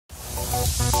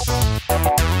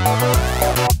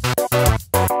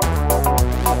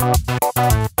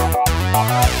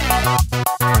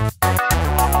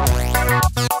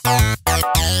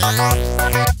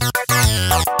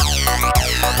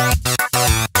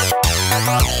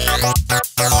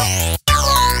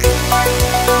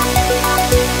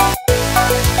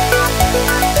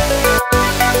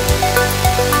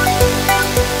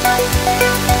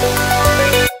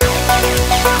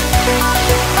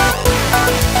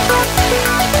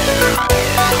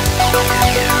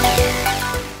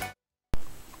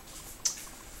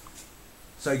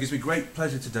So it gives me great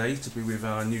pleasure today to be with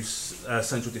our new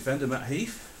central defender, Matt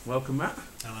Heath. Welcome, Matt.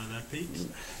 Hello there, Pete.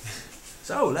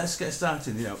 So let's get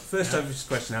started. First obvious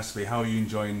question has to be, how are you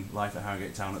enjoying life at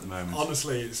Harrogate Town at the moment?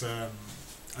 Honestly, it's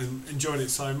I'm enjoying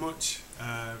it so much.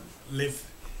 Live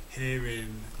here in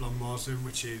Long Marsden,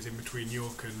 which is in between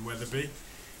York and Wetherby.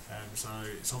 So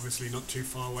it's obviously not too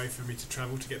far away for me to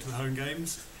travel to get to the home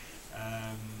games.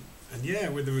 And yeah,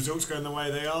 with the results going the way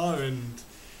they are and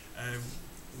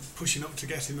pushing up to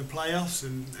get in the playoffs,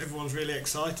 and everyone's really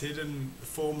excited and the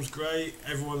form's great.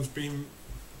 Everyone's been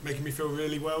making me feel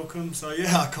really welcome. So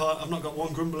yeah, I've not got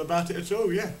one grumble about it at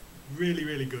all. Yeah, really,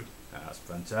 really good. That's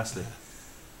fantastic.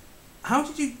 How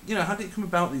did it come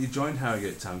about that you joined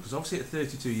Harrogate Town? Because obviously at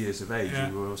 32 years of age,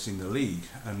 you were obviously in the league,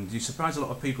 and you surprised a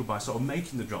lot of people by sort of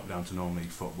making the drop down to non-league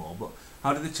football. But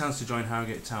how did the chance to join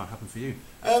Harrogate Town happen for you?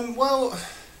 Well,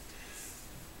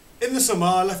 in the summer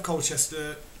I left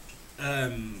Colchester.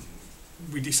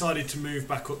 We decided to move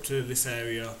back up to this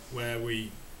area where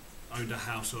we owned a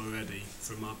house already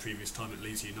from our previous time at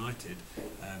Leeds United.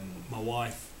 My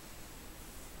wife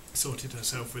sorted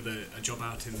herself with a job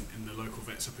out in the local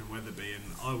vets up in Wetherby, and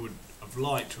I would have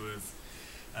liked to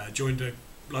have joined a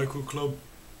local club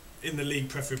in the league,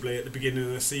 preferably at the beginning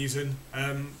of the season,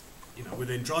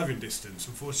 within driving distance.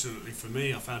 Unfortunately for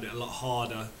me, I found it a lot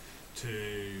harder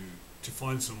to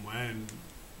find somewhere, and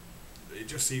it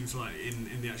just seems like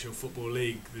in the actual football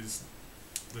league there's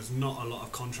not a lot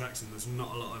of contracts and there's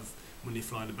not a lot of money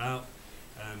flying about,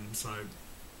 so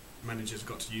managers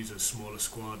got to use a smaller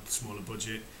squad, smaller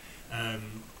budget.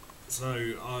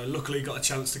 So I luckily got a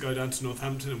chance to go down to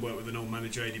Northampton and work with an old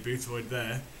manager, A.D. Boothroyd,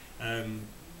 there.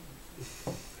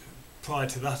 Prior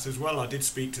to that as well, I did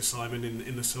speak to Simon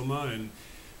in the summer, and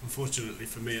unfortunately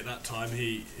for me at that time,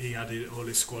 he had all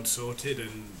his squad sorted,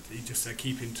 and he just said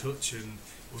keep in touch and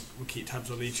we'll keep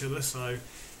tabs on each other. So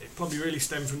it probably really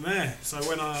stemmed from there. So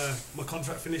when my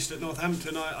contract finished at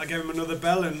Northampton, I gave him another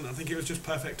bell, and I think it was just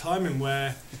perfect timing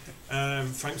where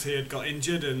Frank had got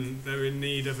injured and they were in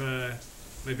need of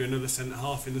maybe another centre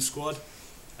half in the squad.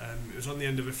 It was on the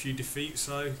end of a few defeats,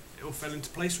 so it all fell into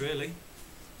place really.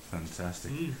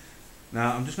 Fantastic.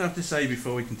 Now I'm just going to have to say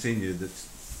before we continue that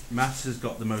Matt has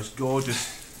got the most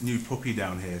gorgeous new puppy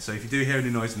down here, so if you do hear any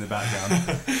noise in the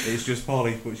background, it's just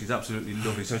Polly, but she's absolutely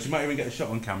lovely, so she might even get a shot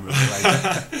on camera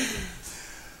later.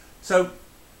 So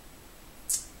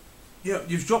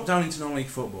you've dropped down into non-league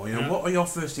football. What are your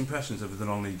first impressions of the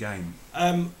non-league game?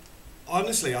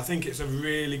 Honestly, I think it's a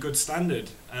really good standard.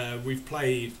 We've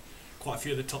played quite a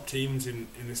few of the top teams in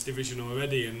this division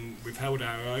already, and we've held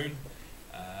our own,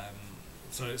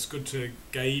 so it's good to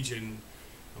gauge and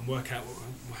work out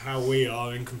how we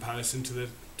are in comparison to the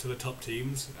top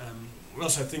teams. We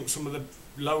also think some of the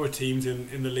lower teams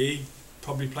in the league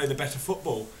probably play the better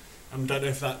football. I don't know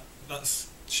if that's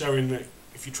showing that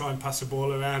if you try and pass the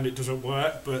ball around it doesn't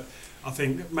work, but I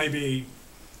think maybe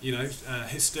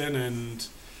Histon and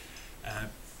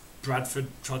Bradford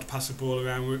tried to pass the ball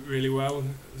around really well,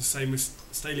 the same with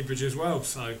Stalybridge as well.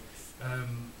 So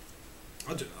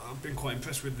I've been quite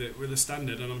impressed with the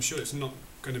standard, and I'm sure it's not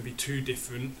going to be too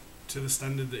different to the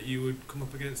standard that you would come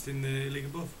up against in the league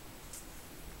above.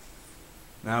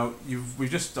 Now we've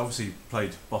just obviously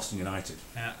played Boston United,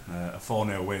 a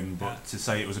 4-0 win, but to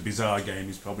say it was a bizarre game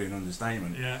is probably an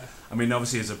understatement. I mean,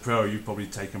 obviously as a pro you've probably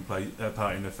taken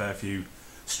part in a fair few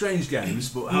strange games,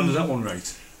 but how does that one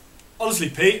rate? Honestly,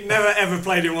 Pete, never ever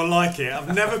played in one like it.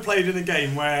 I've never played in a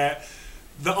game where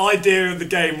the idea of the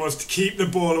game was to keep the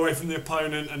ball away from the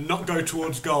opponent and not go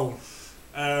towards goal.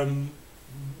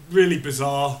 Really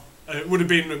bizarre. It would have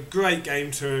been a great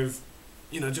game to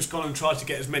have, just gone and tried to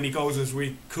get as many goals as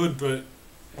we could, but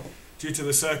due to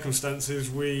the circumstances,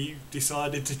 we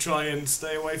decided to try and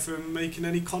stay away from making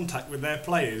any contact with their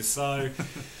players. So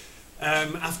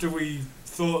after we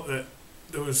thought that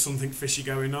there was something fishy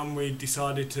going on, we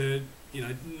decided to,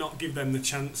 not give them the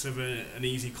chance of an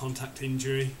easy contact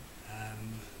injury.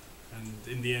 And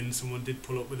in the end, someone did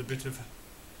pull up with a bit of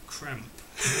cramp.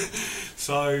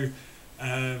 So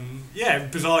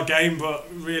bizarre game, but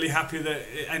really happy that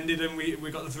it ended and we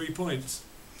got the 3 points.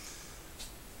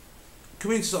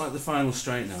 Coming to the final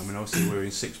straight now, I mean, obviously we're in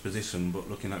 6th position, but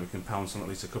looking like we can pounce on at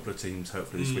least a couple of teams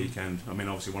hopefully this weekend. I mean,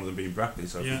 obviously one of them being Brackley,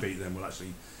 so if we beat them we'll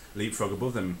actually leapfrog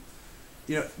above them.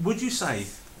 Would you say,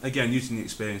 again using the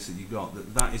experience that you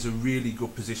got, that is a really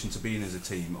good position to be in as a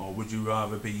team, or would you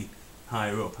rather be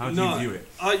higher up? How do you view it?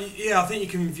 I think you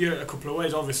can view it a couple of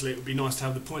ways. Obviously it would be nice to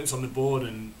have the points on the board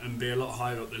and be a lot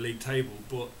higher up the league table,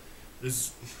 but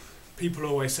people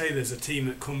always say there's a team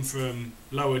that come from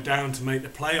lower down to make the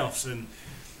playoffs, and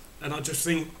And I just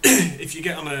think if you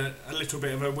get on a little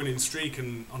bit of a winning streak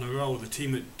and on a roll, the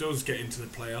team that does get into the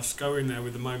playoffs go in there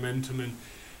with the momentum, and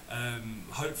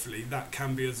hopefully that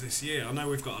can be us this year. I know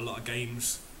we've got a lot of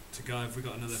games to go. We've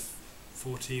got another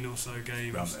 14 or so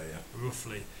games, around there, yeah.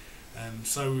 roughly.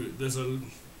 So there's a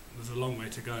long way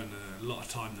to go and a lot of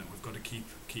time that we've got to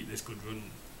keep this good run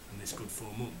and this good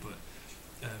form up.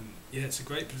 But yeah, it's a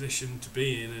great position to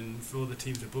be in, and for all the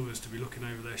teams above us to be looking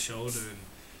over their shoulder,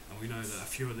 and we know that a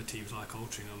few other teams like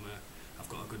Altrincham have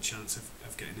got a good chance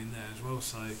of getting in there as well.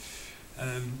 So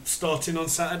starting on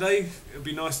Saturday, it'll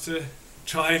be nice to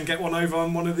try and get one over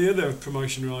on one of the other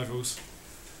promotion rivals.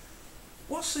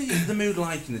 What's the mood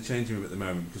like in the changing room at the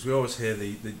moment? Because we always hear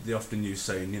the often news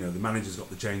saying, the manager's got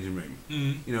the changing room.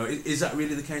 Is that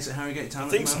really the case at Harrogate Town?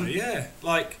 I think so, yeah.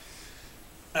 Like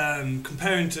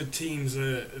comparing to teams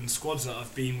and squads that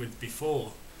I've been with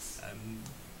before,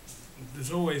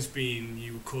 there's always been,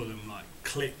 you would call them like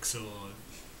cliques or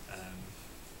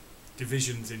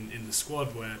divisions in the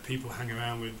squad where people hang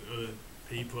around with other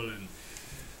people and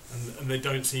they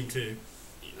don't seem to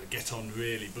get on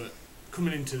really. But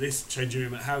coming into this changing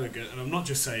room at Harrogate, and I'm not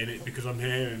just saying it because I'm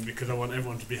here and because I want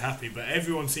everyone to be happy, but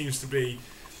everyone seems to be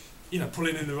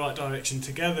pulling in the right direction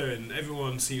together, and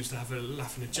everyone seems to have a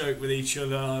laugh and a joke with each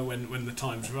other when the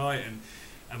time's right, and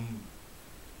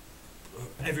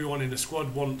everyone in the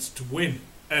squad wants to win.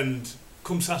 And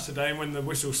come Saturday, when the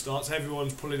whistle starts,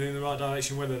 everyone's pulling in the right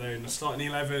direction, whether they're in the starting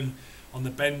 11, on the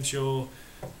bench, or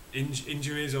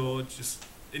injuries, or just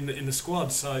in the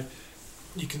squad. So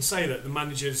you can say that the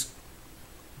manager's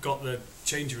got the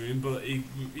changing room, but he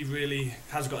really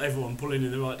has got everyone pulling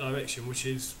in the right direction, which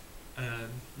is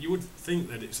you would think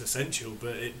that it's essential,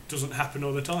 but it doesn't happen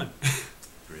all the time.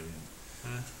 Brilliant.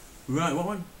 Right, what I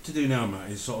want to do now,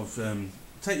 Matt, is sort of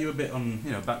take you a bit on,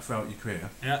 back throughout your career.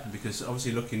 Yeah. Because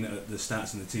obviously looking at the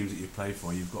stats and the teams that you've played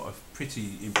for, you've got a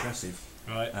pretty impressive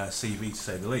CV to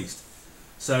say the least.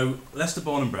 So, Leicester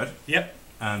born and bred. Yep.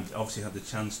 And obviously had the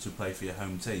chance to play for your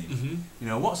home team.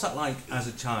 Mm-hmm. What's that like as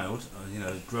a child,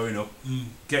 growing up,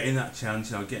 getting that chance,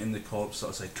 getting the call up,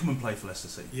 sort of say, come and play for Leicester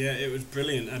City? Yeah, it was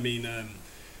brilliant. I mean,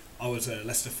 I was a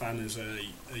Leicester fan as a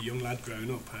young lad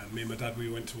growing up. Me and my dad, we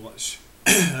went to watch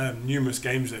numerous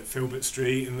games at Filbert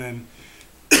Street, and then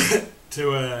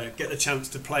to get the chance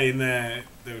to play in their,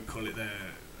 they would call it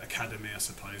their academy, I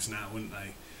suppose now, wouldn't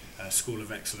they? School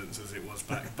of Excellence, as it was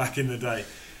back in the day.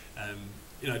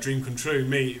 Dream come true.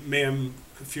 Me and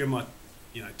a few of my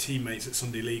teammates at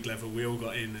Sunday League level, we all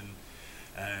got in,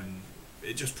 and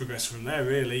it just progressed from there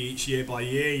really. Each year by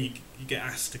year you get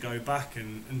asked to go back,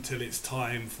 and until it's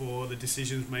time for the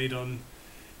decisions made on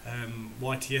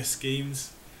YTS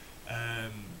schemes,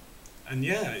 and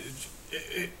yeah,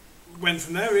 it went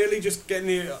from there really, just getting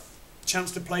the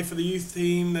chance to play for the youth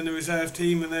team, then the reserve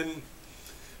team, and then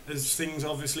as things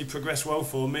obviously progressed well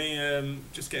for me,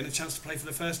 just getting a chance to play for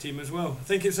the first team as well. I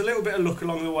think it's a little bit of luck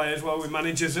along the way as well, with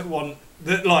managers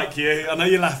that like you. I know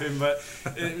you're laughing, but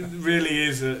it really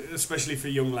is, especially for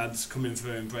young lads coming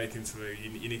through and breaking through,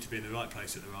 you need to be in the right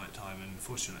place at the right time, and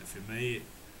fortunately for me, it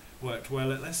worked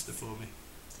well at Leicester for me.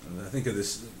 I think of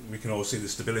this, we can all see the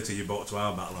stability you brought to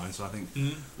our back line, so I think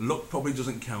luck probably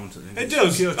doesn't count. It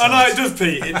does. I know it does,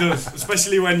 Pete. It does,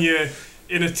 especially when you're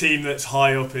in a team that's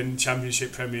high up in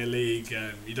Championship, Premier League.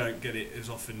 You don't get it as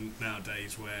often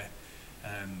nowadays, where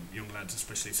young lads,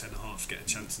 especially centre halves, get a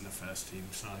chance in the first team.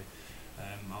 So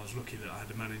I was lucky that I had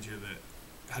a manager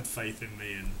that had faith in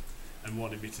me and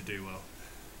wanted me to do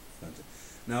well.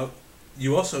 Now,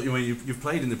 you also, you've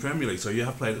played in the Premier League, so you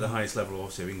have played at the highest level,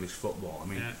 obviously, of English football. I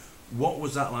mean, what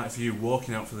was that like for you,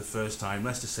 walking out for the first time,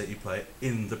 Leicester City play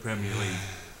in the Premier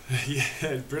League?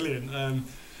 Yeah, brilliant.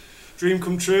 Dream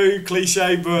come true,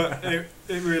 cliche, but it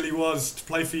really was. To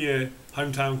play for your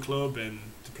hometown club and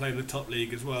to play in the top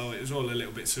league as well, it was all a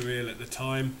little bit surreal at the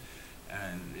time,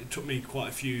 and it took me quite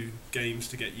a few games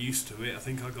to get used to it. I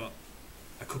think I got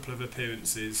a couple of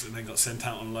appearances and then got sent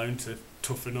out on loan to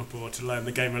toughen up or to learn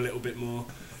the game a little bit more,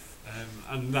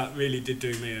 and that really did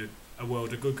do me a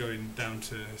world of good, going down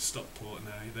to Stockport.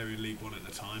 Now they were in League One at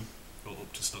the time, or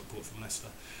up to Stockport from Leicester,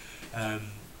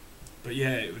 but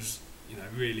yeah, it was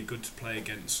really good to play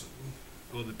against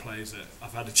all the players that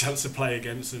I've had a chance to play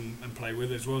against and play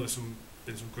with as well. There's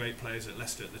been some great players at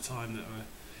Leicester at the time that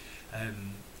were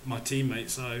my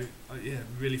teammates, so yeah,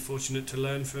 really fortunate to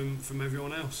learn from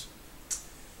everyone else.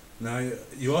 Now,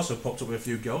 you also popped up with a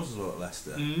few goals as well at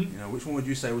Leicester. Which one would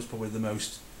you say was probably the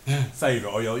most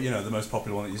favourite, or the most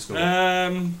popular one that you scored?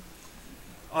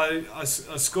 I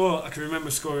score. I can remember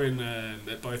scoring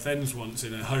at both ends once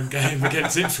in a home game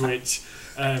against Ipswich.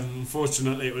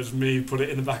 Unfortunately, it was me who put it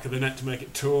in the back of the net to make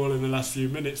it 2-2 in the last few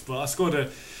minutes. But I scored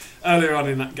earlier on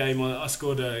in that game, I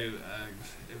scored it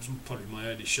was probably my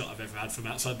only shot I've ever had from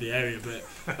outside the area, but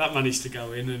that managed to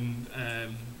go in.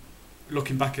 And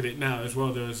looking back at it now as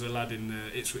well, there was a lad in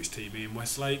the Ipswich team, Ian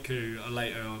Westlake, who I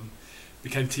later on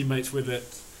became teammates with at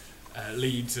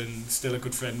Leeds and still a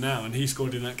good friend now, and he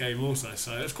scored in that game also.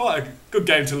 So it's quite a good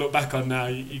game to look back on now.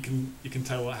 You can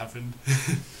tell what happened.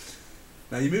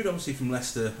 Now you moved obviously from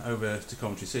Leicester over to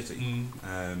Coventry City,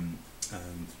 and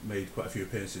made quite a few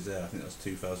appearances there. I think that was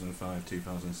 2005,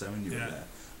 2007. You were there.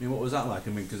 I mean, what was that like?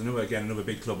 I mean, because another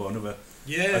big club, or another,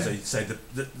 as I say,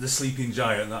 the sleeping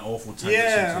giant, that awful time.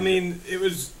 Yeah, I mean, it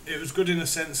was good in the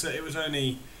sense that it was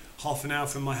only half an hour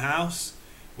from my house,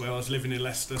 where I was living in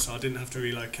Leicester, so I didn't have to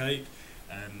relocate.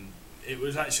 It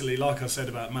was actually, like I said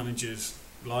about managers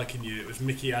liking you, it was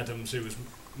Mickey Adams, who was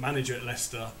manager at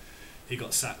Leicester. He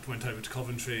got sacked, went over to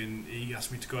Coventry, and he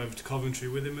asked me to go over to Coventry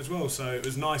with him as well. So it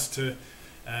was nice to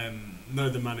know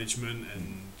the management,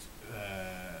 and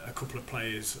a couple of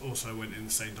players also went in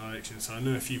the same direction. So I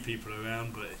knew a few people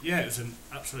around, but yeah, it was an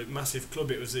absolute massive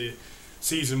club. It was the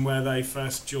season where they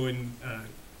first joined,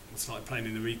 started playing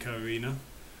in the Rico Arena.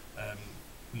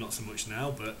 Not so much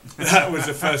now, but that was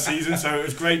the first season. So it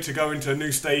was great to go into a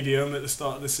new stadium at the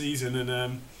start of the season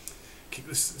and kick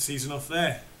the season off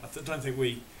there. I don't think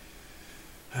we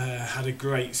had a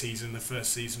great season the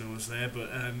first season I was there, but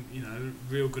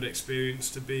real good experience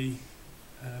to be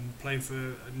playing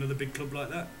for another big club like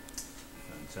that.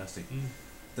 Fantastic.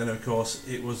 Then of course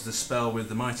it was the spell with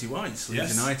the mighty Whites,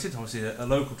 Leeds United, obviously a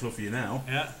local club for you now.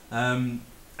 Yeah.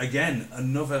 Again,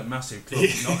 another massive club,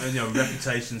 not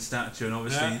reputation, stature, and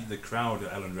obviously the crowd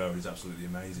at Elland Road is absolutely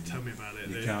amazing. Tell me about it.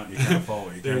 You can't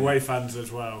fault it. The away fans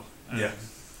as well. Yeah.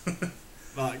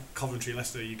 Like Coventry,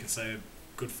 Leicester, you could say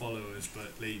good followers,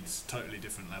 but Leeds totally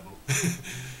different level.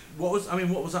 What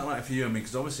was that like for you? I mean,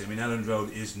 because obviously, Elland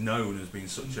Road is known as being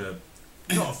such a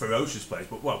not a ferocious place,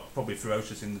 but probably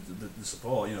ferocious in the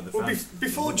support. The fans.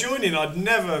 Before joining, I'd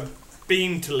never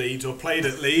been to Leeds or played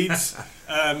at Leeds,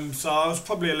 so I was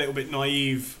probably a little bit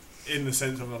naive in the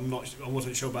sense of I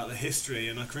wasn't sure about the history.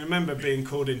 And I can remember being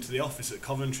called into the office at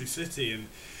Coventry City, and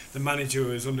the manager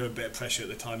was under a bit of pressure at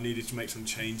the time, needed to make some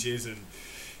changes, and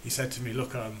he said to me,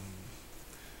 "Look,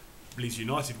 Leeds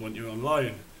United want you on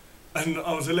loan." And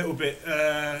I was a little bit,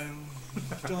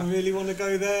 do I really want to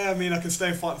go there? I mean, I can stay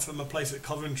and fight for my place at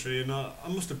Coventry, and I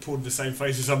must have pulled the same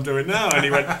face as I'm doing now. And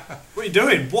he went, "What are you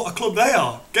doing? What a club they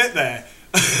are! Get there!"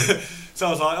 So I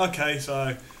was like, okay. So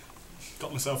I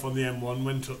got myself on the M1,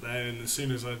 went up there, and as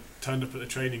soon as I turned up at the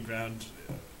training ground,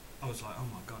 I was like, oh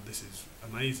my God, this is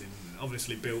amazing.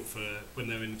 Obviously built for when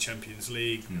they're in the Champions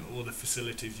League, all the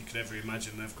facilities you could ever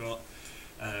imagine they've got.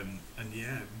 And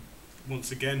yeah,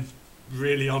 once again,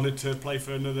 really honoured to play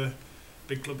for another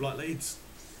big club like Leeds.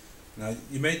 Now,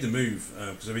 you made the move,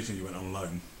 because originally you went on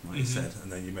loan, like you said,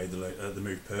 and then you made the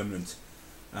move permanent,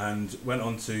 and went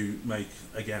on to make,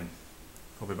 again,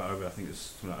 probably about over, I think it's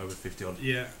something like over 50 odd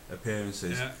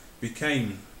appearances. Yeah.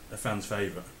 Became a fan's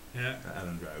favourite at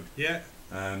Elland Road. Yeah.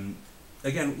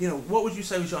 Again, what would you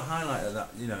say was your highlight of that,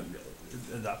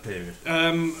 at that period?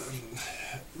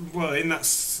 Well, in that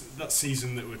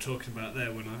season that we're talking about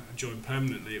there, when I joined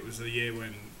permanently, it was the year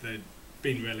when they'd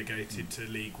been relegated to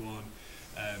League One,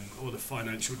 all the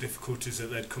financial difficulties that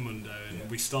they'd come under, and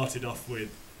we started off with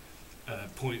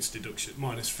points deduction,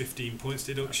 minus 15 points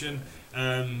deduction.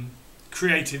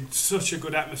 Created such a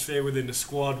good atmosphere within the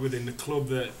squad, within the club,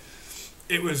 that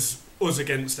it was us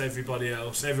against everybody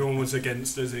else. Everyone was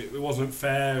against us. It wasn't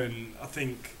fair, and I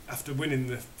think after winning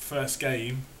the first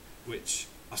game, which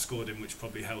I scored in, which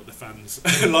probably helped the fans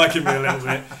liking me a little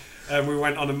bit, we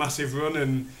went on a massive run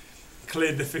and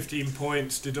cleared the 15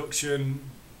 points deduction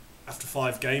after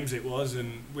 5 games it was,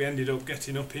 and we ended up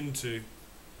getting up into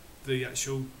the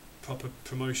actual proper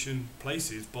promotion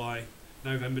places by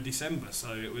November, December.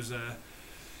 So it was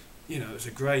it was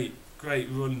a great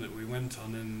run that we went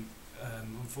on, and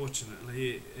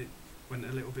unfortunately it went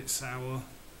a little bit sour,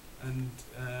 and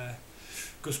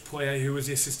Gus Poyet, who was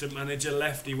the assistant manager,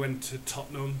 left. He went to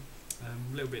Tottenham.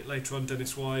 A little bit later on,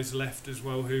 Dennis Wise left as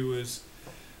well, who was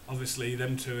obviously,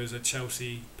 them two as a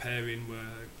Chelsea pairing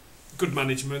were good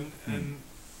management, and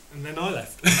then I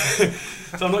left.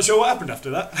 So I'm not sure what happened after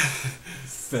that.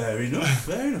 Fair enough.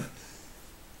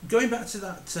 Going back to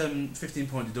that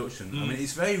 15-point deduction, I mean,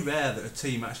 it's very rare that a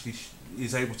team actually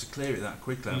is able to clear it that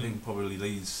quickly. I think probably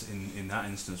Leeds, in that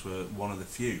instance, were one of the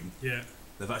few. Yeah.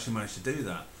 They've actually managed to do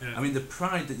that. Yeah. I mean, the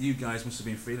pride that you guys must have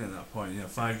been feeling at that point,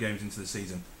 5 games into the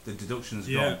season, the deduction's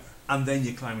gone, and then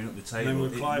you're climbing up the table. And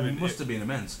then we're climbing. It must have been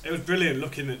immense. It was brilliant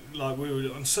looking at, we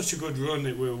were on such a good run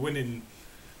that we were winning.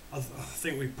 I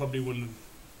think we probably won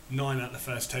 9 out of the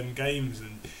first 10 games,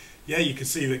 and yeah, you can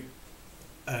see that.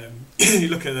 You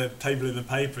look at the table in the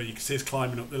paper, you can see us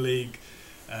climbing up the league.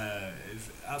 It's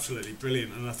absolutely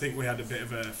brilliant, and I think we had a bit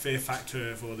of a fear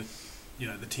factor of all the,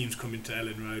 the teams coming to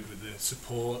Ellen Road with the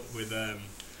support, with the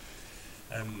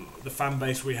fan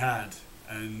base we had,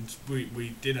 and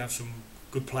we did have some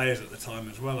good players at the time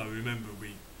as well. I remember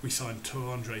we signed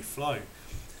Andre Flo,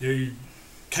 who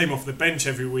came off the bench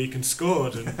every week and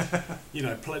scored, and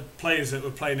players that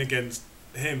were playing against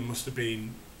him must have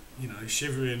been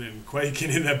shivering and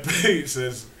quaking in their boots,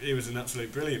 as he was an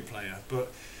absolute brilliant player.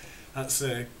 But that's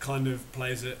the kind of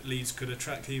players that Leeds could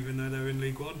attract, even though they're in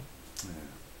League One. Yeah.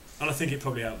 And I think it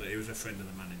probably helped that he was a friend of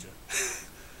the manager.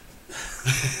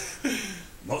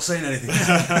 Not saying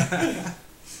anything.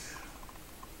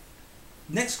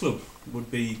 Next club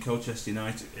would be Colchester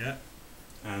United. Yeah.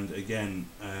 And again,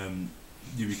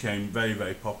 you became very,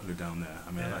 very popular down there.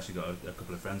 I mean, I've actually got a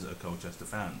couple of friends that are Colchester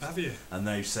fans. Have you? And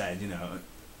they've said,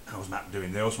 how's Matt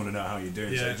doing? They also want to know how you're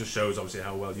doing. So it just shows obviously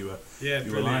how well you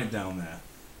were liked down there.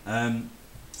 And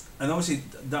obviously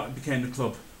that became the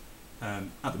club at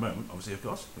the moment. Obviously, of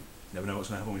course, you never know what's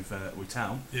going to happen with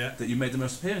Town. Yeah. That you made the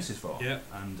most appearances for. Yeah.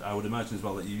 And I would imagine as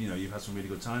well that you've had some really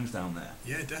good times down there.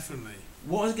 Yeah, definitely.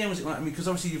 What was it like? I mean, because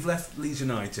obviously you've left Leeds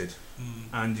United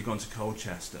and you've gone to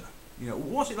Colchester.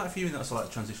 What's it like for you in that sort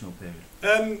of transitional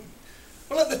period?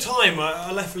 Well, at the time,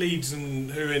 I left Leeds, who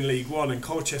were in League One, and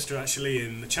Colchester actually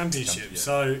in the Championship.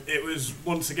 So it was,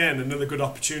 once again, another good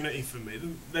opportunity for me.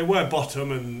 They were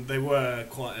bottom and they were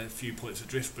quite a few points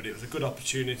adrift, but it was a good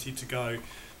opportunity to go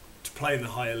to play in the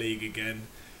higher league again.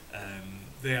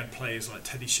 They had players like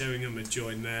Teddy Sheringham had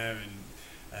joined there,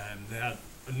 and they had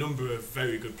a number of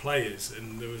very good players,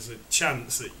 and there was a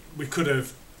chance that we could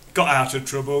have got out of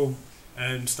trouble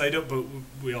and stayed up, but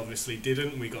we obviously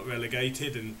didn't. We got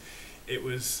relegated, and it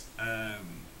was a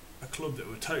club that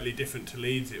were totally different to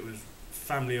Leeds. It was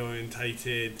family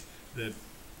orientated.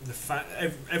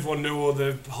 Everyone knew all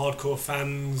the hardcore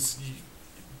fans.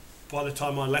 By the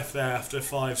time I left there, after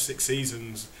 5-6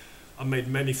 seasons, I made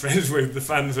many friends with the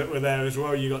fans that were there as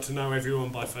well. You got to know everyone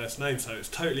by first name, so it's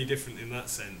totally different in that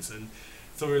sense. And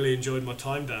thoroughly enjoyed my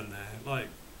time down there. Like,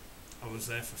 I was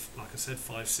there for, like I said,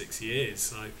 5-6 years.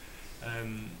 So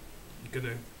you're going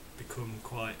to become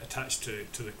quite attached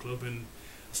to the club, and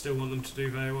I still want them to do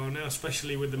very well now,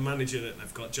 especially with the manager that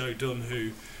they've got, Joe Dunn,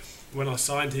 who, when I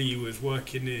signed, he was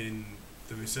working in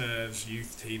the reserves,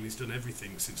 youth team. He's done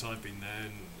everything since I've been there,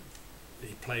 and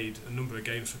he played a number of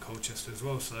games for Colchester as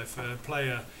well. So for a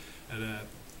player and a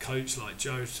coach like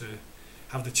Joe to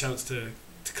have the chance to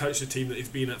coach the team that he's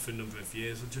been at for a number of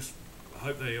years, I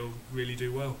hope they all really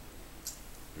do well.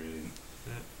 Brilliant.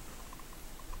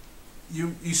 Yeah.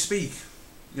 You speak,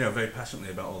 very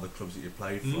passionately about all the clubs that you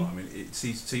played for. I mean, it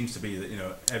seems to be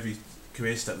that every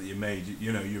career step that you made,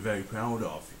 you're very proud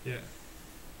of. Yeah.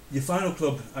 Your final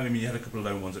club, I mean, you had a couple of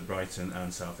loan ones at Brighton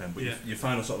and Southend, but yeah. your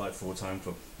final sort of like full-time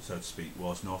club, so to speak,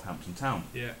 was Northampton Town.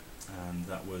 Yeah. And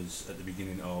that was at the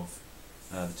beginning of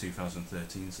the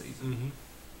 2013 season.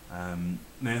 Mm-hmm.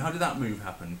 Now, how did that move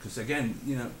happen? Because again,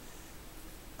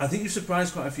 I think you've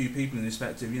surprised quite a few people in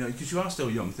respect of, because you are still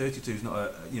young. 32 is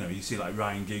not you see like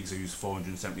Ryan Giggs, who's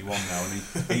 471 now,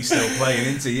 and he's still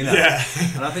playing, isn't he? Yeah.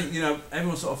 And I think,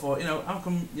 everyone sort of thought, how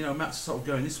come, Matt's sort of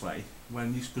going this way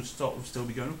when you could sort of still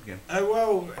be going up again?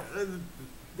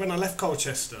 When I left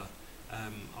Colchester,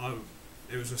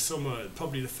 it was a summer,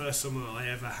 probably the first summer I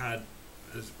ever had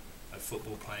as a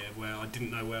football player where I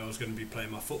didn't know where I was going to be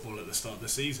playing my football at the start of the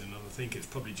season. And I think it's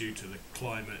probably due to the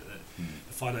climate,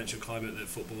 the financial climate that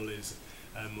football is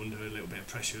under a little bit of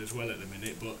pressure as well at the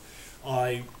minute. But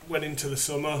I went into the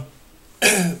summer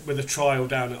with a trial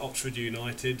down at Oxford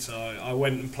United, so I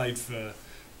went and played for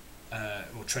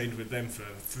or trained with them for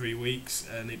 3 weeks,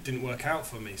 and it didn't work out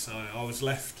for me, so I was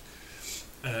left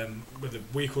with a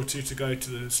week or two to go to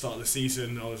the start of the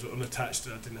season. I was unattached,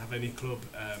 I didn't have any club.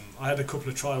 I had a couple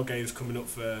of trial games coming up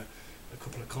for a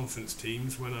couple of conference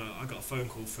teams when I got a phone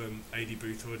call from A.D.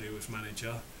 Boothwood, who was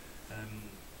manager,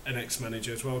 an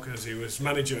ex-manager as well, because he was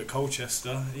manager at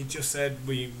Colchester. He just said,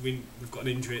 we've got an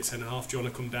injury at centre-half, do you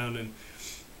want to come down and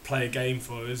play a game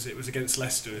for us? It was against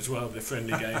Leicester as well, the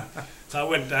friendly game. So I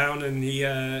went down, and he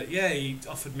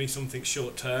offered me something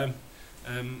short-term.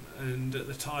 And at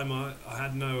the time I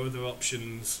had no other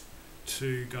options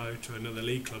to go to another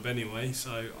league club anyway,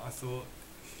 so I thought,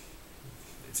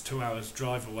 it's 2 hours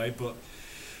drive away, but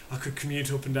I could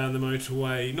commute up and down the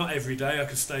motorway, not every day. I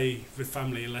could stay with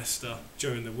family in Leicester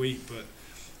during the week, but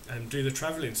do the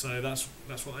travelling, so that's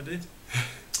what I did.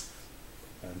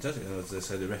 Fantastic. As I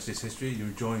said, the rest is history. You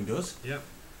joined us. Yep.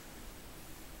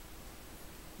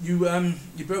 You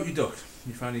broke your duck.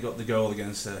 You finally got the goal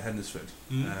against Hendersford,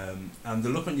 and the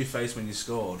look on your face when you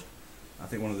scored. I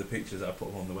think one of the pictures that I put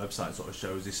up on the website sort of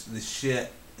shows this sheer,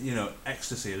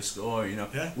 ecstasy of scoring.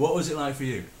 Yeah. What was it like for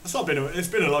you? It's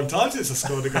been a long time since I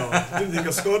scored a goal. I didn't think I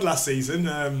scored last season.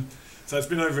 So it's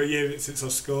been over a year since I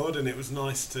scored, and it was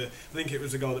nice to. I think it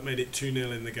was a goal that made it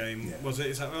 2-0 in the game. Yeah. Was it?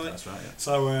 Is that right? That's right. Yeah.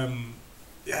 So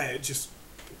it just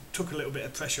took a little bit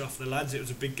of pressure off the lads. It was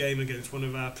a big game against one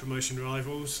of our promotion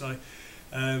rivals. So.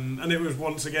 And it was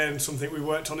once again something we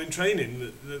worked on in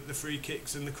training, the free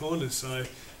kicks and the corners. So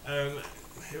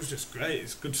it was just great.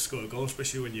 It's good to score a goal,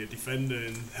 especially when you're a defender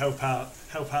and help out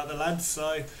the lads.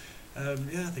 So I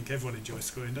think everyone enjoys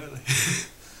scoring, don't they?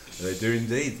 They do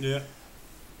indeed. Yeah.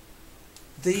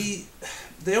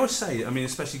 They always say, I mean,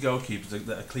 especially goalkeepers,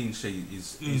 that a clean sheet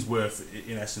is worth,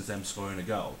 in essence, them scoring a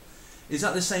goal. Is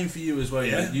that the same for you as well?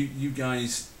 Yeah. You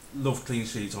guys love clean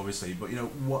sheets, obviously, but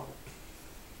what?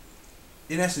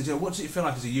 In essence, what does it feel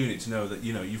like as a unit to know that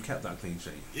you've kept that clean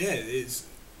sheet? Yeah, it's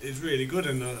really good,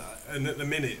 and at the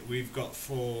minute we've got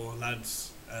 4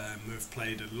 lads who've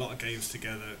played a lot of games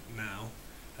together now,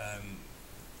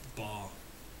 bar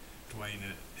Dwayne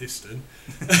at Histon,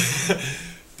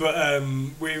 but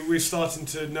we're starting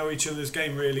to know each other's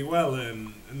game really well,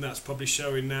 and that's probably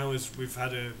showing now as we've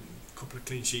had a couple of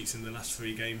clean sheets in the last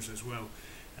 3 games as well,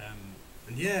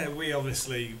 and we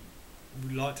obviously.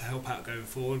 We like to help out going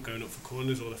forward, going up for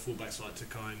corners, or the fullbacks like to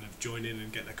kind of join in and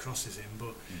get their crosses in.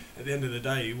 But at the end of the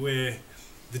day, we're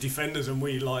the defenders, and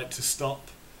we like to stop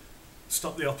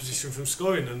the opposition from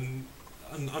scoring.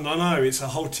 And I know it's a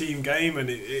whole team game, and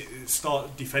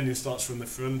defending starts from the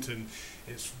front, and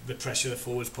it's the pressure the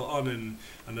forwards put on,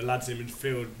 and the lads in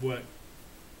midfield work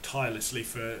tirelessly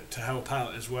to help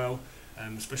out as well,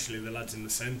 especially the lads in the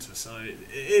centre. So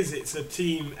it's a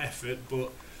team effort,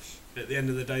 but. At the end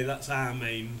of the day, that's our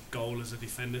main goal as a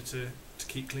defender, to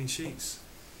keep clean sheets.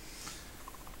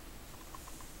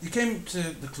 You came to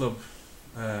the club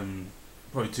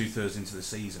probably 2/3 into the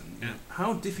season. Yeah.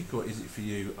 How difficult is it for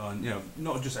you,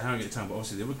 not just at Harrogate Town, but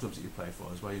obviously the other clubs that you play for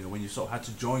as well, when you sort of had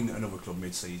to join another club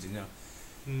mid-season,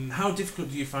 how difficult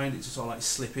do you find it to sort of like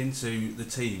slip into the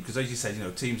team? Because as you said,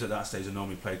 teams at that stage have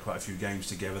normally played quite a few games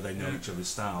together, they know each other's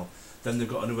style. Then they've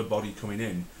got another body coming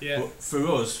in. Yeah. But for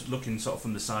us, looking sort of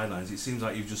from the sidelines, it seems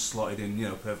like you've just slotted in,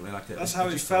 perfectly like a. That's how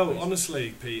it felt,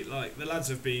 honestly, Pete. Like the lads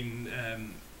have been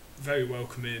very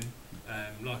welcoming.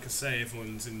 Like I say,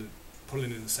 everyone's pulling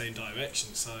in the same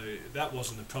direction, so that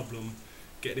wasn't a problem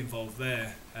getting involved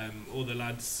there. All the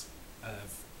lads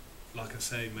have, like I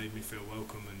say, made me feel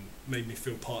welcome and made me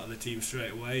feel part of the team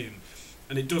straight away.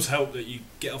 And it does help that you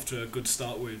get off to a good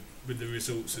start with the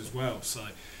results as well. So.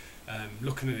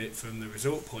 Looking at it from the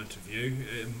result point of view,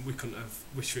 we couldn't have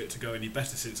wished for it to go any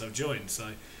better since I've joined.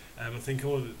 So I think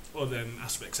all them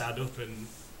aspects add up,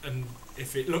 and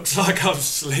if it looks like I've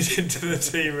slid into the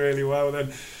team really well,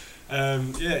 then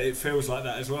it feels like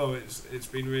that as well. It's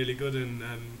been really good, and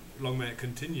long may it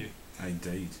continue.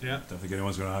 Indeed. Yeah. Don't think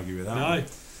anyone's going to argue with that. No.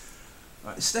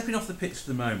 Right, stepping off the pitch for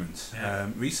the moment. Yeah.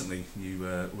 Recently, you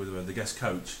were the guest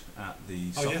coach at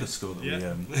the soccer school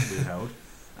that we held.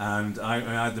 And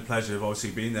I had the pleasure of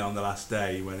obviously being there on the last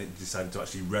day when it decided to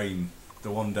actually rain,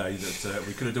 the one day that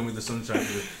we could have done with the sunshine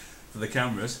for the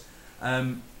cameras.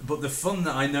 But the fun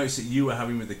that I noticed that you were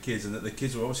having with the kids, and that the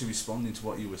kids were obviously responding to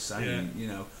what you were saying,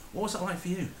 what was that like for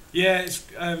you? Yeah,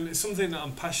 it's something that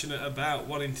I'm passionate about,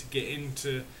 wanting to get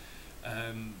into,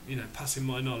 passing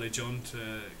my knowledge on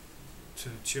to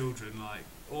children, like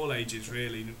all ages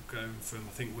really, going from,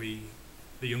 I think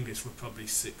the youngest were probably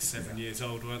 6-7 years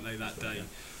old, weren't they, that day?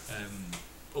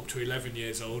 Up to 11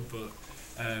 years old, but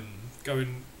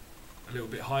going a little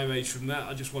bit higher age from that,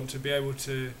 I just want to be able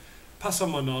to pass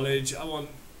on my knowledge. I want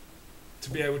to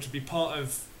be able to be part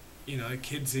of,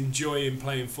 kids enjoying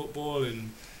playing football,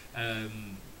 and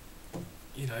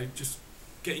just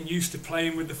getting used to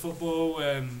playing with the football,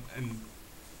 and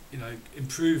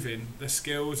improving their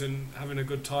skills and having a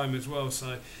good time as well.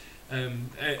 So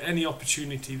any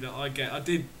opportunity that I get,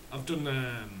 I've done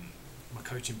my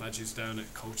coaching badges down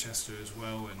at Colchester as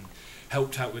well, and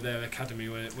helped out with their academy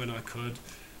when I could,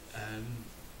 and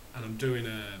I'm doing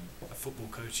a football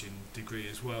coaching degree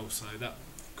as well, so that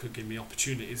could give me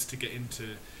opportunities to get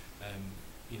into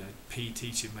PE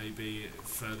teaching maybe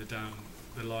further down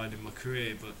the line in my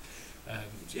career. But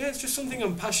it's just something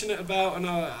I'm passionate about, and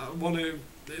I want to.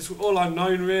 It's all I've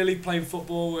known really, playing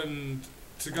football, and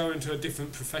to go into a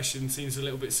different profession seems a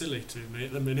little bit silly to me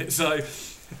at the minute. So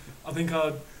I think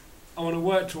I want to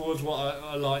work towards what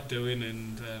I like doing,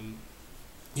 and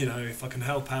if I can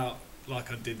help out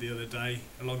like I did the other day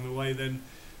along the way, then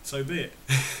so be it.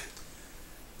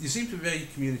 You seem to be very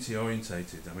community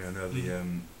orientated. I mean, I know the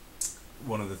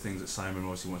one of the things that Simon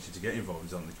obviously wants you to get involved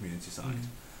is on the community side.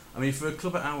 I mean, for a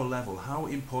club at our level, how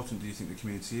important do you think the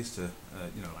community is to,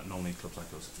 like non-league clubs like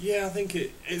us? Yeah, I think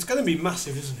it's going to be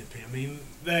massive, isn't it, Pete? I mean,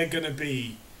 they're going to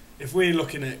be, if we're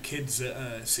looking at kids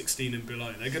at 16 and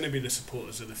below, they're going to be the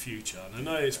supporters of the future. And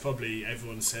I know it's probably,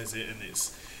 everyone says it, and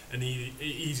it's an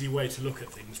easy way to look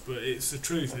at things, but it's the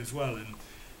truth as well. And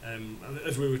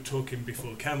as we were talking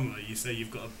before camera, you say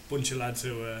you've got a bunch of lads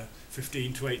who are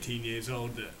 15 to 18 years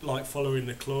old that like following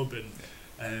the club, and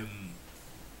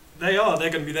they're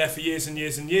going to be there for years and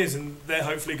years and years, and they're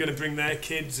hopefully going to bring their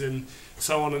kids and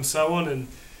so on and so on.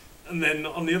 And then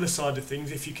on the other side of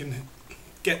things, if you can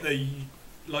get the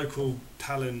local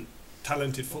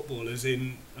talented footballers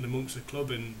in and amongst the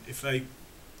club, and if they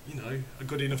are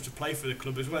good enough to play for the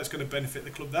club as well, it's going to benefit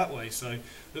the club that way. So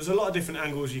there's a lot of different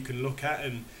angles you can look at,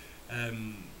 and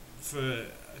for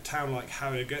a town like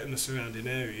Harrogate and the surrounding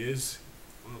areas,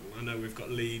 well, I know we've got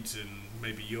Leeds and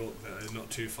maybe York that are not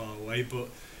too far away, but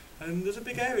there's a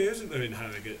big area, isn't there, in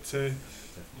Harrogate to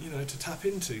tap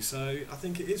into. So I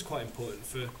think it is quite important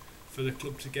for the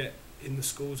club to get in the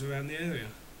schools around the area.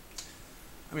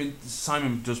 I mean,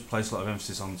 Simon does place a lot of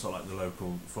emphasis on sort of like the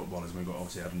local footballers. We've got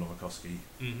obviously Adam Novakoski,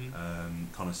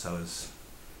 Connor Sellers,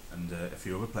 and a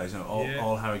few other players.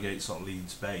 All Harrogate sort of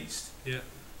Leeds based. Yeah.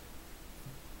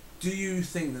 Do you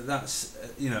think that that's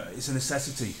it's a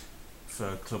necessity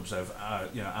for clubs of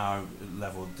our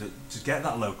level to get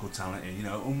that local talent in?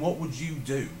 And what would you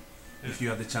do if you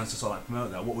had the chance to sort of like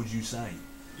promote that? What would you say?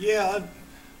 Yeah,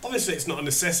 obviously it's not a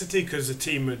necessity because the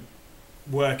team would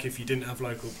work if you didn't have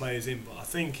local players in, but I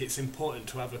think it's important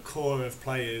to have a core of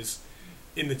players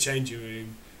in the changing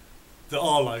room that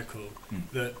are local,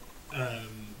 that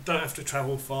don't have to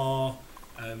travel far,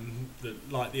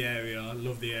 that like the area,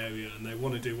 love the area, and they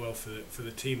want to do well for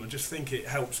the team. I just think it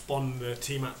helps bond the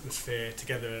team atmosphere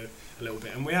together a little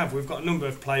bit, and we've got a number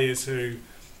of players who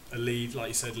are Leeds, like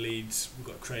you said, Leeds. We've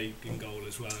got Craig in goal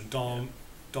as well, and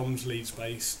Dom's Leeds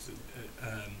based.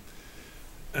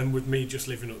 And with me just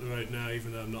living up the road now,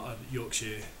 even though I'm not a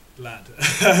Yorkshire lad.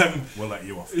 We'll let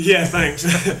you off. Yeah, thanks.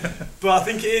 But I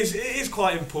think it is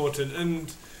quite important,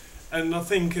 and I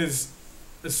think as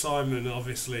Simon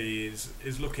obviously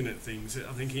is looking at things,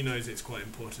 I think he knows it's quite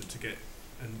important to get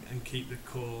and keep the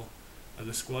core of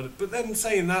the squad. But then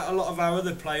saying that, a lot of our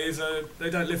other players they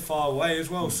don't live far away as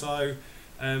well, so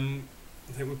I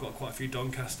think we've got quite a few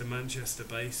Doncaster, Manchester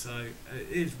based, so it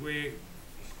is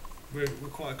we're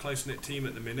quite a close-knit team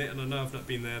at the minute, and I know I've not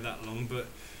been there that long, but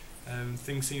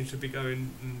things seem to be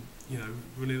going,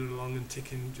 running along and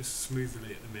ticking just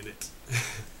smoothly at the minute.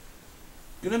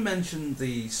 Going to mention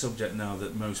the subject now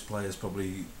that most players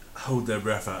probably hold their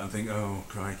breath out and think, oh,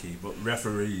 crikey, but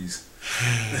referees.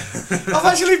 I've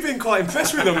actually been quite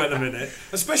impressed with them at the minute,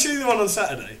 especially the one on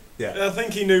Saturday. Yeah. I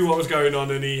think he knew what was going on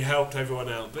and he helped everyone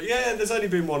out. But yeah, there's only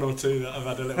been one or two that I've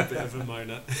had a little bit of a moan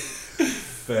at.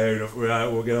 Fair enough. Right,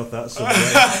 we'll get off that subject.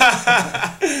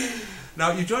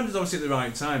 Now, you joined us obviously at the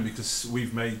right time because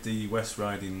we've made the West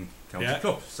Riding County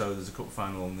Cup, so there's a cup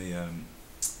final on the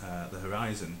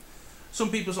horizon. Some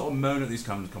people sort of moan at these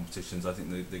kind of competitions. I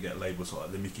think they get labelled sort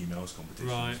of like the Mickey Mouse competitions.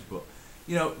 Right. But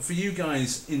for you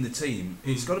guys in the team,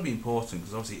 it's got to be important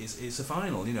because obviously it's a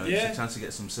final. It's a chance to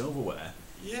get some silverware.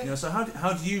 Yeah. So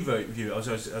how do you view it?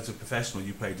 As a professional,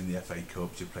 you played in the FA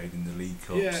Cups, you played in the League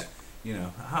Cups. Yeah.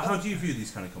 How do you view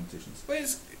these kind of competitions? Well,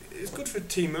 it's good for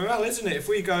team morale, isn't it? If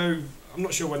we go, I'm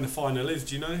not sure when the final is.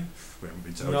 Do you know? We haven't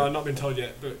been told. No, I've not been told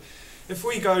yet. But if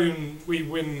we go and we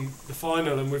win the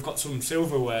final and we've got some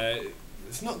silverware,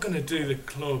 it's not going to do the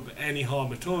club any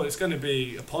harm at all. It's going to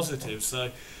be a positive. So,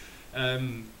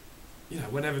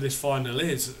 whenever this final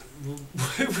is,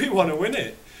 we want to win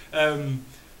it.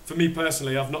 For me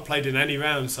personally, I've not played in any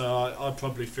round, so I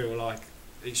probably feel like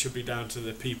it should be down to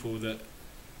the people that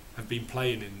have been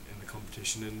playing in the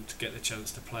competition and to get the chance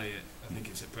to play it. I think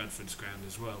it's at Bradford's ground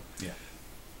as well. Yeah.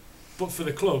 But for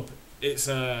the club, it's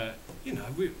we're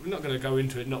not going to go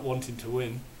into it not wanting to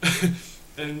win,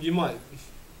 and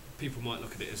people might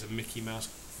look at it as a Mickey Mouse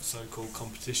so-called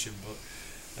competition, but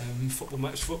football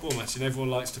match, and everyone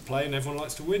likes to play and everyone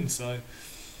likes to win. So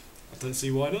I don't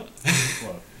see why not.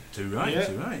 Well, too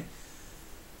right.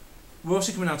 We're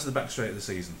also coming out to the back straight of the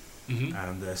season.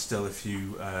 And there's still a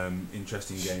few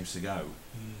interesting games to go.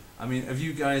 I mean, have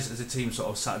you guys as a team sort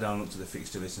of sat down, looked at the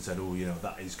fixture list and said,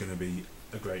 that is going to be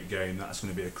a great game, that's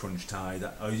going to be a crunch tie,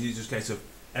 or is it just a case of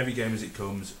every game as it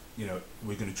comes,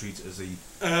 we're going to treat it as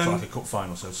like a cup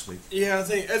final, so to speak? Yeah, I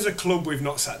think as a club we've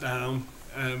not sat down,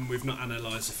 we've not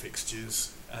analysed the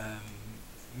fixtures.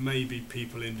 maybe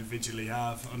people individually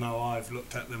have. I know I've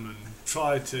looked at them and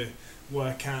tried to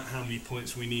work out how many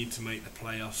points we need to make the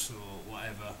playoffs or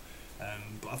whatever.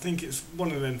 But I think it's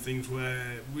one of them things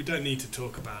where we don't need to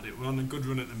talk about it. We're on a good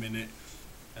run at the minute.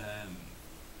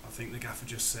 I think the gaffer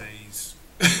just says,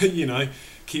 you know,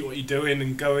 keep what you're doing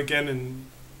and go again, and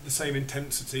the same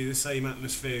intensity, the same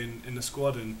atmosphere in the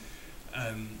squad, and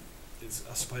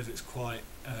I suppose it's quite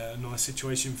a nice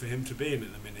situation for him to be in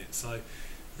at the minute. So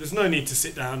there's no need to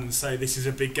sit down and say this is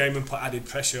a big game and put added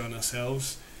pressure on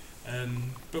ourselves.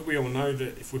 But we all know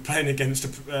that if we're playing against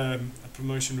a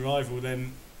promotion rival,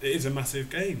 then it is a massive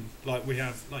game. Like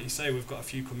you say, we've got a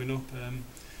few coming up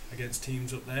against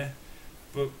teams up there,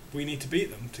 but we need to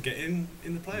beat them to get in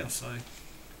the playoffs. So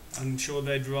I'm sure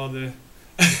they'd rather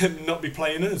not be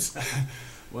playing us.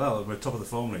 Well, we're top of the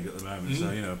form league at the moment,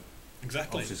 so you know,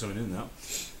 exactly. Obviously something in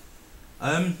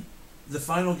that. The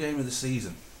final game of the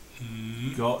season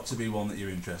got to be one that you're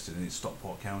interested in. It's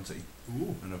Stockport County.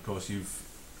 Ooh. And of course you've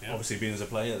obviously been as a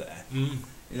player there.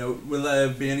 You know, will there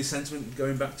be any sentiment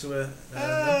going back to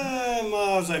I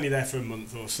was only there for a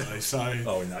month or so.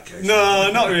 Oh, in that case.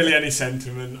 No, not really any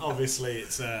sentiment. Obviously,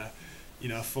 it's a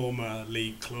former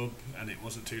league club, and it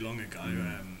wasn't too long ago.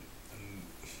 And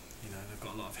you know, they've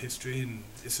got a lot of history, and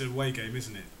it's a away game,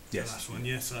 isn't it? Yes. The last one,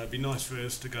 yeah. So it'd be nice for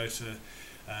us to go to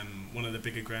one of the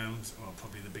bigger grounds, or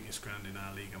probably the biggest ground in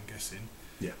our league, I'm guessing.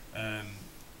 Yeah.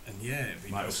 And yeah, it'd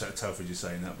be might nice. upset Telford you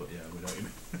saying that, but yeah, we know what you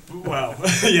mean. Well,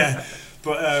 yeah,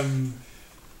 but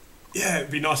yeah,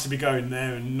 it'd be nice to be going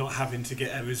there and not having to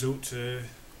get a result to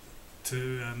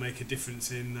make a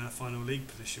difference in final league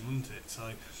position, wouldn't it?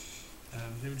 So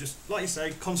they would just, like you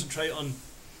say, concentrate on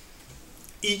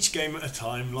each game at a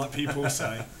time, like people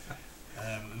say,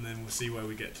 and then we'll see where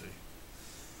we get to.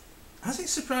 Has it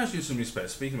surprised you in some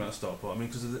respects, speaking about Stockport? I mean,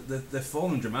 because they've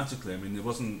fallen dramatically. I mean, it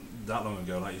wasn't that long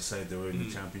ago, like you said, they were in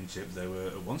the Championship. They were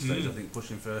at one stage, I think,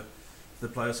 pushing for the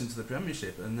playoffs into the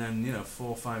Premiership. And then, you know, 4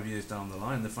 or 5 years down the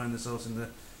line, they find themselves in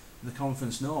the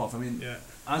Conference North. I mean,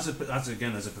 as a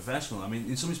professional, I mean,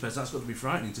 in some respects, that's got to be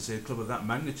frightening to see a club of that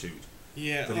magnitude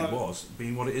that it was,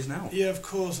 being what it is now. Yeah, of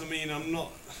course. I mean, I've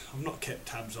not kept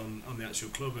tabs on the actual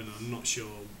club, and I'm not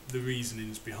sure the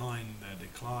reasonings behind their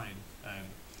decline.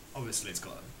 Obviously, it's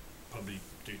got probably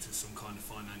due to some kind of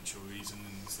financial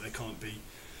reasons. They can't be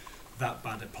that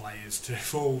bad at players to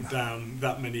fall down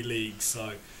that many leagues.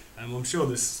 So I'm sure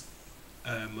there's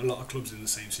a lot of clubs in the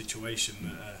same situation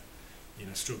that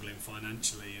are struggling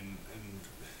financially, and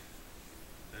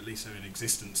at least they're in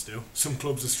existence still. Some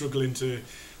clubs are struggling to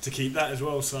keep that as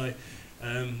well. So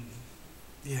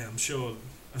yeah, I'm sure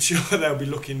they'll be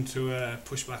looking to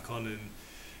push back on, and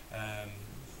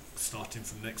starting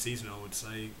from next season, I would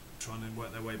say, trying to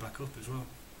work their way back up as well.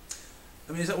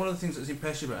 I mean, is that one of the things that's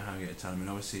impressive about Harrogate Town? I mean,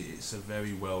 obviously it's a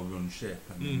very well-run ship.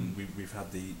 I mean, we've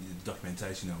had the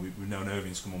documentation. You know, we've known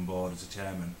Irving's come on board as a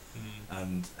chairman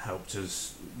and helped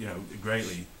us, you know,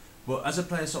 greatly. But as a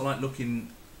player, sort of like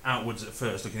looking outwards at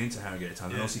first, looking into Harrogate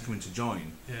Town, and obviously coming to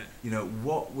join. Yeah. You know,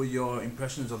 what were your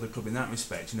impressions of the club in that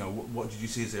respect? You know, what did you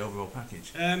see as the overall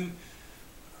package?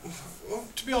 Well,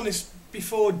 to be honest,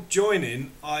 before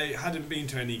joining, I hadn't been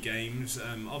to any games.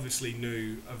 Obviously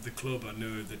knew of the club, I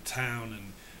knew of the town,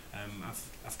 and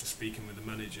after speaking with the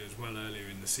manager as well earlier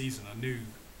in the season, I knew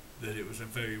that it was a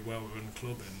very well-run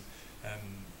club, and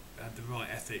had the right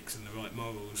ethics and the right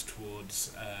morals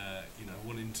towards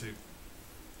wanting to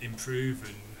improve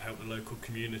and help the local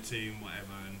community and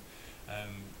whatever.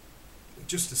 And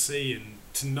just to see and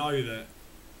to know that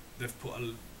they've put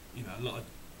a lot of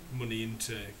money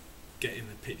into getting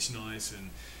the pitch nice and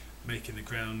making the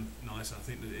ground nice. I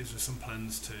think that there's some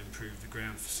plans to improve the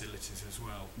ground facilities as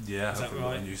well. Yeah, is that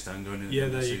right? A new stand going in. Yeah,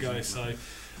 there you go. So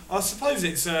I suppose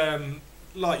it's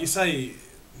like you say,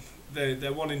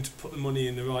 they're wanting to put the money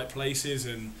in the right places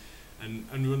and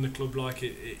run the club like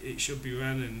it should be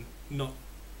run, and not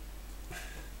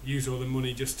use all the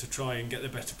money just to try and get the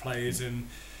better players and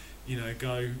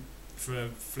go for a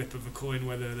flip of a coin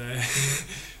whether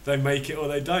they make it or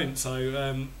they don't.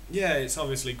 So yeah, it's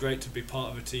obviously great to be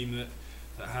part of a team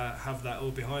that have that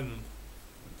all behind them.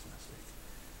 Fantastic.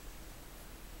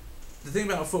 The thing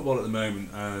about football at the moment,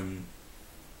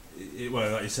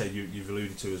 well, like you said, you've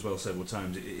alluded to as well several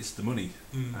times, it's the money.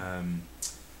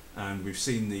 And we've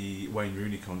seen the Wayne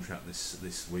Rooney contract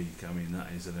this week. I mean,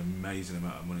 that is an amazing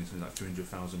amount of money. It's like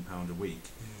 £300,000 a week.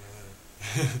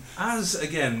 As,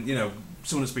 again,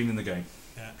 someone that's been in the game,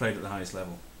 played at the highest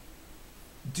level,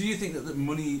 do you think that the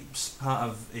money part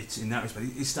of it in that respect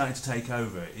is starting to take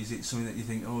over? Is it something that you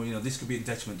think, this could be a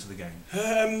detriment to the game?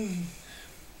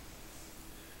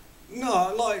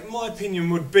 No, like, my opinion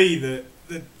would be that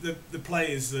the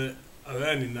players that are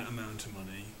earning that amount of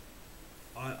money,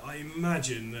 I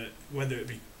imagine that whether it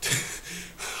be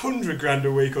 100 grand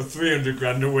a week or 300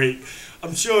 grand a week,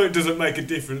 I'm sure it doesn't make a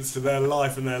difference to their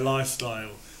life and their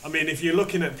lifestyle. I mean, if you're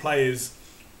looking at players,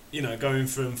 you know, going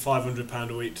from £500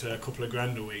 a week to a couple of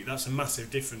grand a week, that's a massive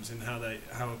difference in how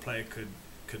a player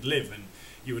could live. And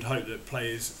you would hope that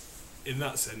players, in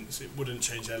that sense, it wouldn't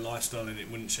change their lifestyle and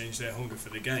it wouldn't change their hunger for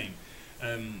the game.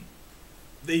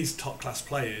 These top class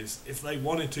players, if they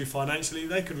wanted to financially,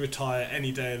 they could retire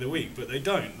any day of the week, but they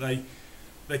don't. They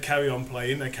carry on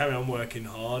playing, they carry on working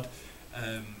hard,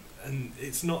 and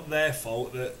it's not their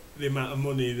fault that the amount of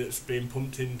money that's being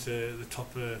pumped into the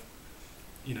top of,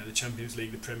 you know, the Champions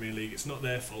League, the Premier League, it's not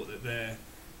their fault that they're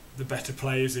the better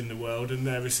players in the world and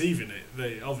they're receiving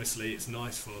it. Obviously it's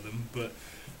nice for them, but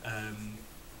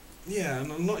yeah,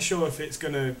 and I'm not sure if it's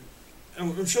going to.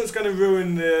 I'm sure it's going to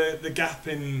ruin the gap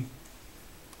in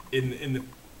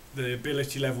the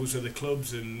ability levels of the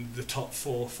clubs, and the top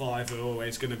 4 or 5 are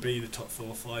always going to be the top 4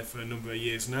 or 5 for a number of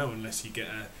years now, unless you get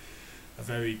a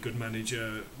very good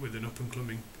manager with an up and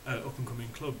coming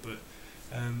club. But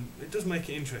it does make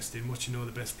it interesting watching all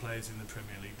the best players in the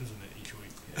Premier League, doesn't it, each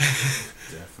week?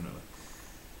 Yeah, definitely.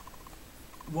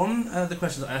 One of the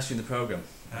questions I asked you in the programme,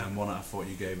 one that I thought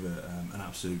you gave an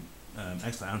absolute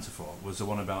excellent answer for, was the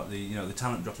one about the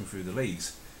talent dropping through the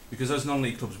leagues. Because those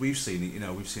non-league clubs, we've seen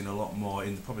it. We've seen a lot more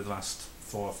in probably the last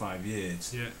 4 or 5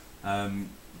 years. Yeah.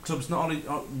 Clubs not only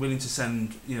are willing to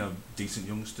send decent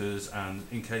youngsters and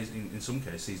in some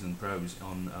cases seasoned pros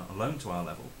on loan to our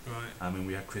level. Right. I mean,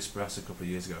 we had Chris Brass a couple of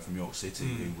years ago from York City,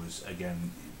 who was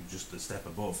again just a step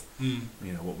above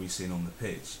what we've seen on the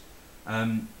pitch.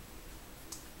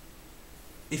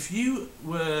 If you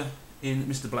were in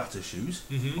Mr. Blatter's shoes,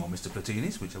 or Mr.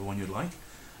 Platini's, whichever one you'd like,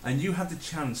 and you had the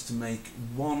chance to make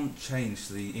one change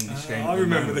to the English game. I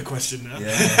remember the question now.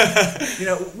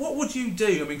 Yeah. What would you do?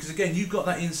 I mean, because again, you've got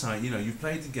that insight. You've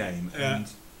played the game,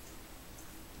 and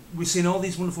we've seen all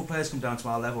these wonderful players come down to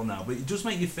our level now. But it does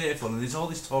make you fearful, and there's all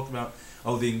this talk about,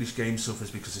 the English game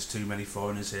suffers because there's too many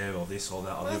foreigners here, or this, or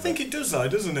that, or I think it does, though,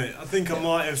 doesn't it? I think I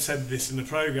might have said this in the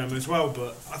programme as well,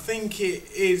 but I think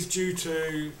it is due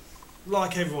to,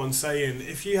 like everyone's saying,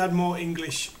 if you had more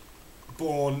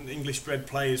English-born, English-bred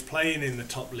players playing in the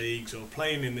top leagues or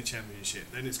playing in the Championship,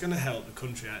 then it's going to help the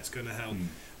country out. It's going to help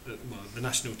the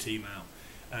national team out.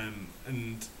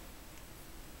 And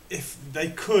if they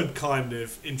could kind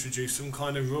of introduce some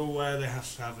kind of rule where they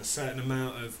have to have a certain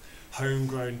amount of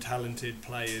homegrown talented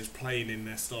players playing in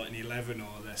their starting 11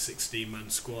 or their 16-man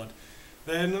squad,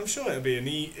 then I'm sure it'll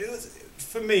be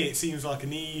for me it seems like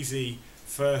an easy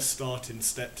first starting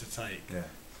step to take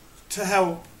to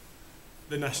help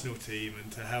the national team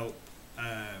and to help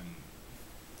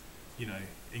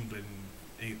England,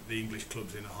 the English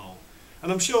clubs in a whole.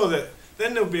 And I'm sure that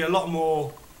then there'll be a lot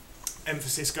more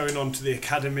emphasis going on to the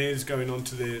academies, going on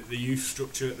to the youth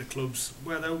structure at the clubs,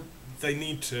 where they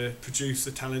need to produce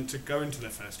the talent to go into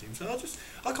their first team. So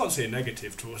I can't see a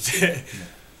negative towards it. Yeah.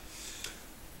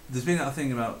 There's been that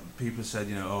thing about people said,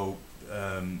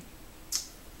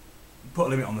 put a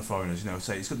limit on the foreigners.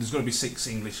 Say there's got to be 6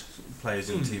 English players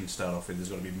in the team to start off with. There's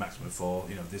got to be maximum 4.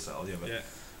 This, that, or the other. Yeah.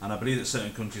 And I believe that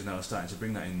certain countries now are starting to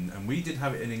bring that in. And we did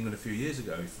have it in England a few years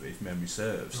ago, if memory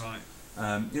serves. Right.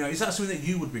 Is that something that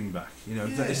you would bring back?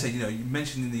 Like they say, you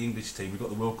mentioned in the English team, we've got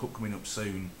the World Cup coming up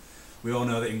soon. We all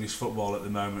know that English football at the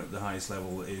moment at the highest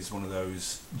level is one of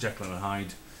those Jekyll and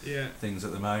Hyde things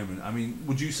at the moment. I mean,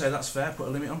 would you say that's fair? Put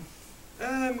a limit on?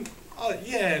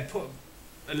 Put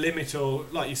a limit, or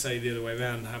like you say, the other way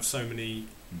around, have so many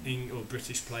or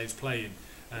British players playing.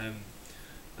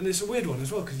 And it's a weird one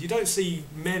as well, because you don't see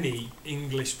many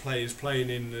English players playing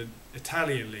in the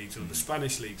Italian leagues or the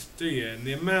Spanish leagues, do you? And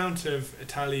the amount of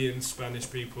Italian, Spanish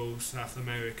people, South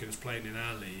Americans playing in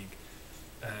our league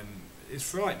is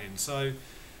frightening. So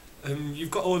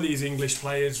you've got all these English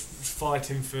players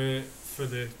fighting for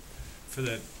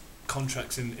the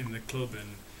contracts in the club,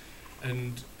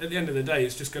 and at the end of the day,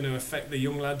 it's just going to affect the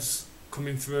young lads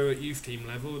coming through at youth team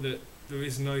level, that there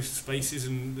is no spaces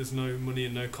and there's no money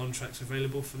and no contracts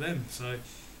available for them. So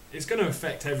it's going to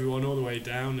affect everyone all the way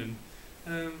down. And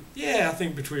I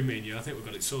think between me and you, I think we've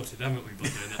got it sorted, haven't we, by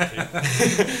doing that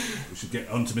too? We should get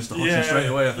on to Mr. Hodgson straight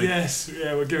away, I think. Yes,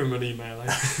 we'll give him an email.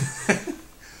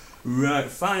 Right,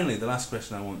 finally, the last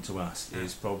question I want to ask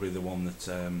is probably the one that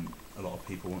a lot of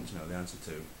people want to know the answer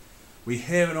to. We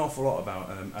hear an awful lot about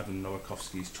Adam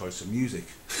Nowakowski's choice of music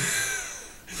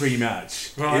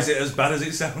pre-match. Right. Is it as bad as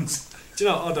it sounds? Do you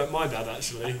know, I don't mind that,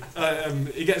 actually.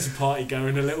 He gets a party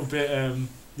going a little bit.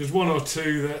 There's one or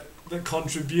two that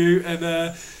contribute, and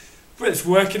but it's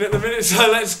working at the minute,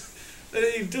 so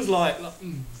he does like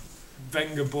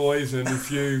Wenger boys and a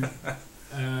few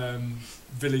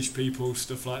village people,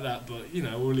 stuff like that. But you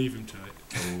know, we'll leave him to it.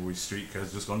 Oh, his streak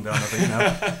has just gone down, I think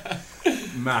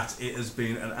now. Matt, it has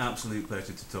been an absolute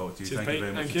pleasure to talk to you. Cheers, Thank you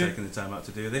very much for taking the time out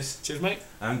to do this. Cheers, mate.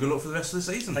 And good luck for the rest of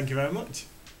the season. Thank you very much.